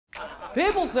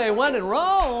People say when in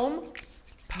Rome,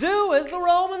 do as the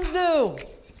Romans do.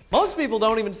 Most people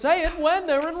don't even say it when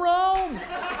they're in Rome.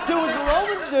 Do as the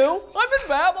Romans do. I'm in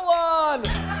Babylon.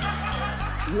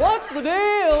 What's the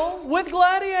deal with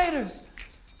gladiators?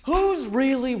 Who's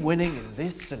really winning in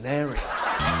this scenario?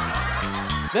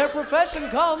 Their profession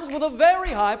comes with a very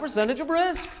high percentage of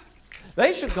risk.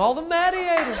 They should call them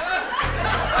gladiators.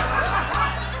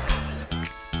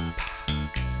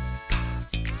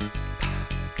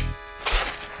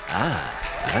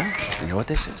 You know what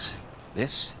this is?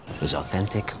 This is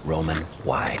authentic Roman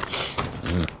wine.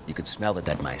 You could smell the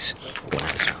dead mice. Go and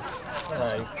have a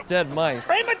smell. Dead mice.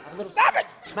 Raymond, stop it!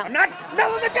 I'm not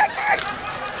smelling the dead mice!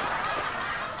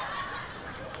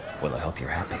 Well, I hope you're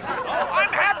happy. Oh,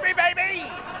 I'm happy, baby!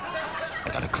 I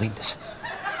gotta clean this.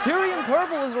 Tyrian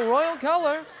purple is a royal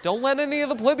color. Don't let any of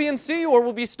the plebeians see you or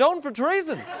we'll be stoned for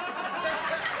treason.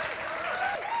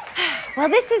 Well,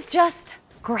 this is just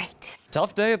great.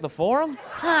 Tough day at the forum?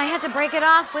 I had to break it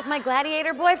off with my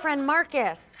gladiator boyfriend,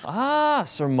 Marcus. Ah,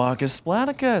 Sir Marcus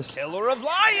Splaticus. Killer of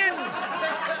lions!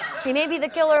 He may be the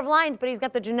killer of lions, but he's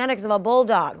got the genetics of a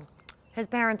bulldog. His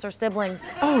parents are siblings.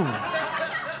 Oh,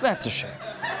 that's a shame.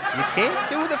 You can't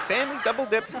do the family double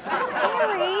dip. Jerry,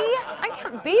 I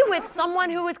can't be with someone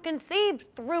who was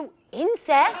conceived through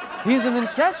incest. He's an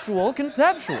incestual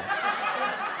conceptual.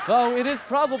 Though it is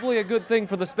probably a good thing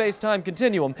for the space-time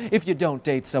continuum if you don't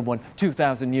date someone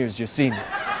 2,000 years your senior.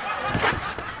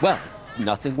 Well,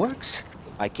 nothing works.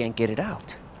 I can't get it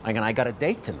out. I got a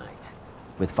date tonight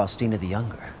with Faustina the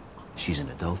Younger. She's an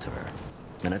adulterer.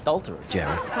 An adulterer,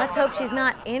 Jerry. Let's hope she's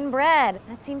not inbred.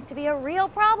 That seems to be a real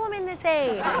problem in this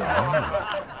age.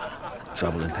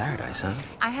 Trouble in paradise, huh?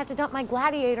 I had to dump my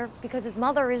gladiator because his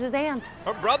mother is his aunt.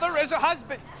 Her brother is a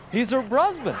husband. He's her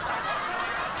husband.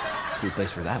 Who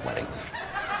pays for that wedding?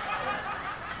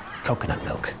 Coconut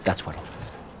milk. That's what'll.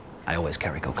 I always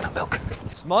carry coconut milk.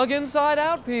 Smug inside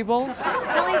out, people.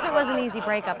 At least it was an easy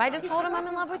breakup. I just told him I'm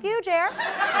in love with you, Jer.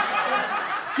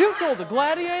 You told the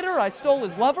gladiator I stole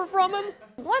his lover from him?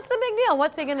 What's the big deal?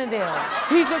 What's he gonna do?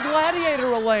 He's a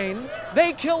gladiator, Elaine.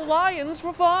 They kill lions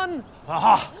for fun.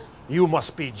 Aha! You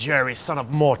must be Jerry, son of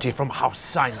Morty from House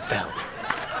Seinfeld.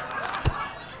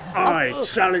 I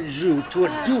challenge you to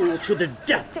a duel to the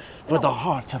death for the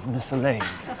heart of Miss Elaine.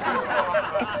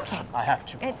 It's okay. I have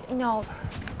to. No.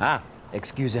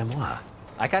 Excusez-moi.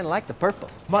 I kind of like the purple.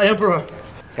 My Emperor.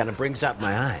 Kind of brings out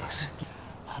my eyes.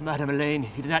 Madame Elaine,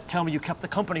 you did not tell me you kept the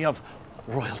company of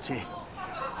royalty.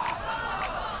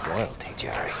 Royalty,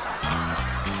 Jerry.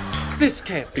 This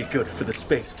can't be good for the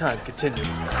space-time continuum.